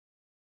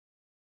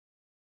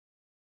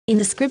In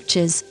the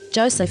scriptures,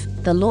 Joseph,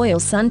 the loyal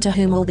son to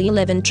whom all the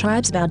 11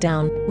 tribes bow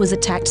down, was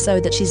attacked so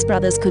that his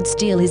brothers could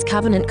steal his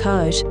covenant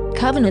coat.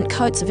 Covenant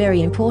coats are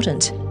very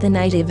important. The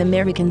Native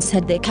Americans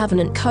had their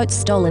covenant coats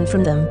stolen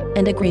from them,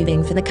 and are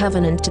grieving for the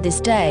covenant to this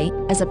day,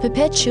 as a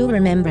perpetual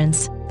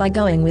remembrance, by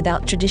going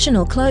without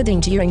traditional clothing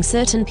during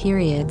certain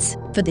periods.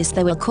 For this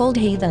they were called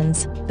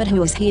heathens. But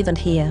who is heathen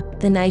here?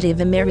 The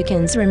Native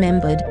Americans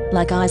remembered,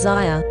 like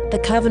Isaiah, the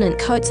covenant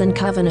coats and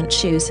covenant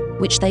shoes,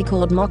 which they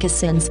called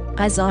moccasins.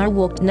 Isaiah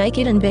walked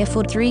naked and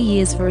barefoot 3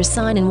 years for a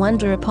sign and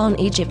wonder upon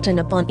Egypt and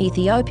upon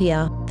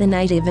Ethiopia. The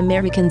Native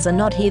Americans are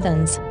not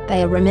heathens.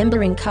 They are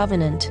remembering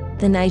covenant.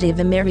 The Native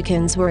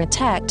Americans were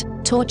attacked,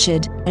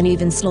 tortured, and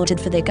even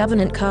slaughtered for their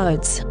covenant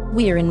codes.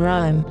 We're in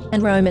Rome,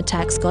 and Rome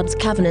attacks God's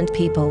covenant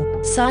people.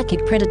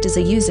 Psychic predators are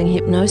using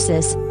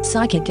hypnosis,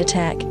 psychic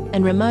attack,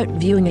 and remote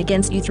viewing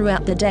against you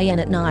throughout the day and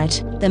at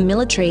night. The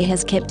military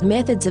has kept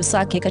methods of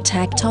psychic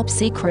attack top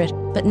secret,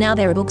 but now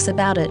there are books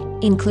about it,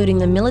 including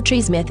the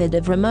military's method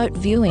of remote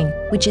viewing,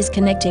 which is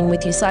connecting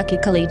with you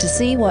psychically to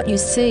see what you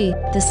see.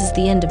 This is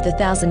the end of the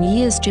 1,000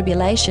 years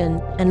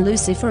tribulation, and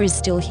Lucifer is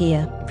still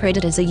here.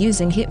 Predators are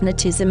using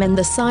hypnotism and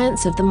the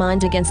science of the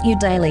mind against you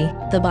daily.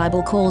 The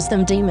Bible calls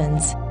them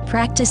demons.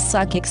 Practice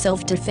psychic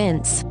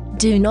self-defense.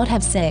 Do not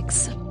have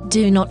sex.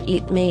 Do not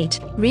eat meat.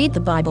 Read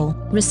the Bible.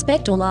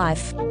 Respect all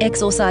life.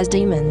 Exorcise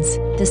demons.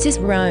 This is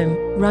Rome.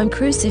 Rome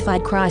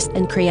crucified Christ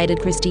and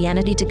created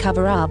Christianity to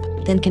cover up,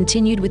 then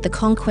continued with the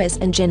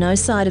conquest and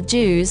genocide of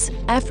Jews,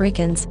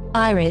 Africans,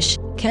 Irish,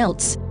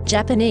 Celts,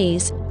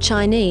 Japanese,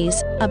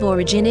 Chinese,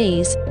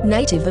 Aborigines,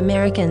 Native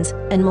Americans,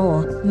 and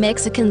more.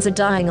 Mexicans are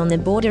dying on the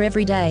border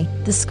every day.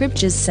 The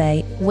scriptures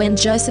say, when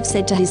Joseph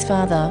said to his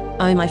father,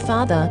 "Oh my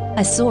father,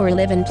 I saw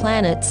 11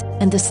 planets,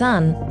 and the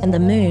sun, and the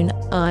moon,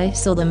 I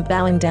saw them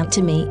bowing down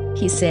to me,"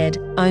 he said,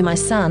 "Oh my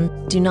son,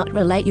 do not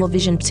relate your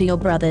vision to your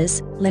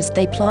brothers, lest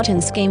they plot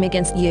and scheme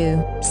against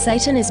you."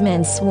 Satan is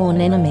man's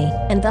sworn enemy,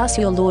 and thus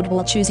your Lord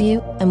will choose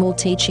you, and will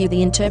teach you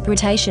the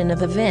interpretation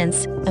of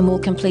events, and will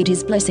complete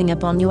his blessing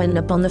upon you and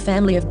upon the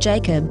family of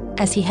Jacob,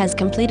 as he has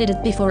completed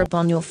it before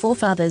upon your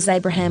forefathers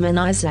Abraham and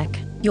Isaac.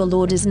 Your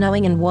Lord is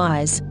knowing and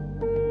wise.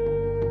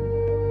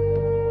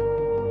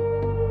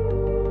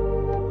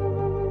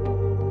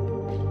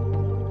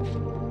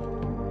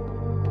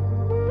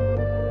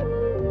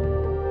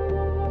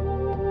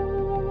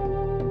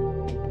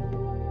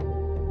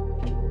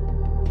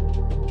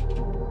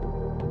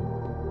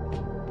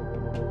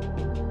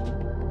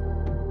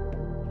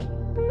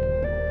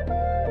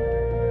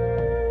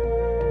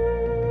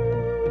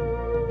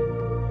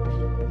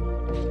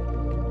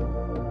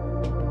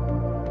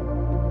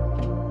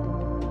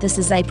 This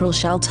is April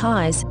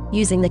Schulthies,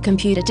 using the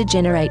computer to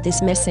generate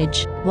this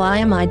message. Why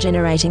am I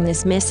generating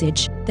this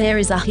message? There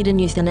is a hidden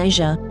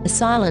euthanasia, a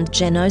silent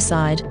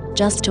genocide,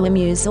 just to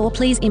amuse or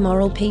please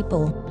immoral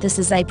people. This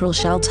is April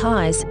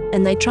Schulthies,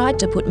 and they tried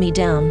to put me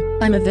down.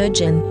 I'm a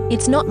virgin.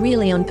 It's not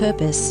really on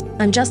purpose.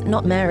 I'm just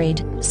not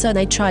married, so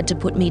they tried to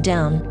put me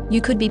down. You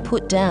could be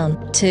put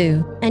down,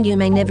 too, and you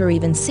may never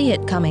even see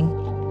it coming.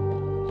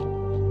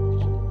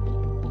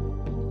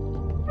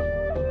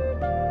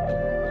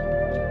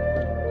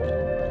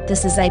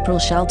 This is April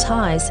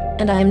Schulthies,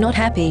 and I am not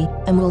happy,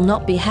 and will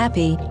not be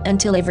happy,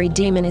 until every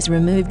demon is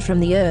removed from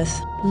the earth.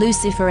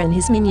 Lucifer and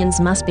his minions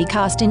must be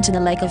cast into the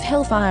lake of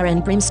hellfire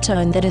and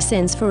brimstone that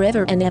ascends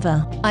forever and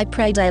ever. I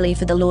pray daily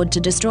for the Lord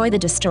to destroy the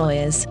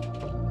destroyers.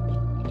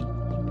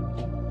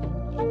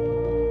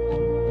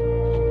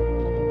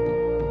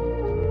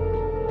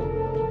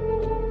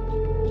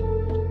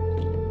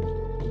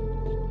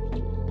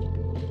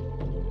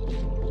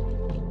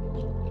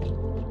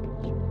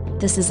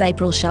 This is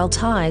April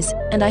Schulthies,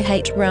 and I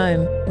hate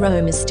Rome.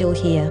 Rome is still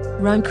here.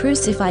 Rome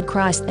crucified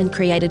Christ and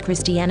created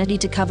Christianity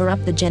to cover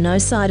up the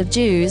genocide of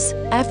Jews,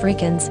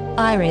 Africans,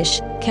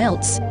 Irish,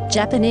 Celts,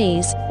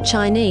 Japanese,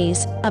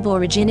 Chinese,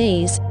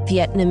 Aborigines,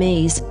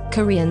 Vietnamese,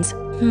 Koreans,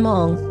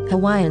 Hmong,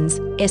 Hawaiians,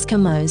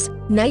 Eskimos,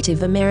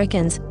 Native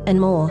Americans,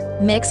 and more.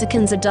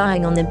 Mexicans are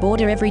dying on the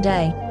border every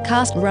day.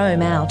 Cast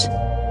Rome out.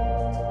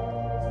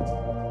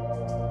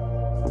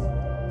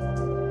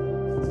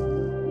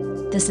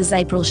 This is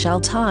April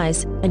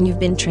Schulthies, and you've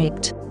been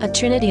tricked. A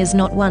trinity is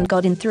not one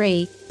God in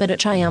three, but a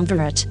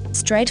triumvirate,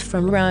 straight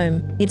from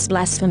Rome. It's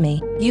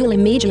blasphemy. You'll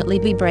immediately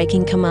be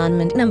breaking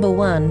commandment number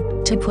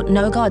 1, to put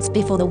no gods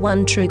before the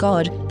one true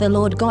God, the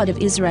Lord God of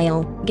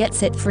Israel. Get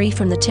set free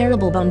from the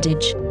terrible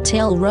bondage.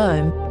 Tell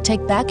Rome,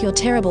 take back your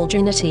terrible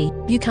trinity.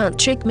 You can't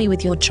trick me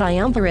with your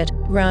triumvirate,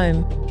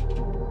 Rome.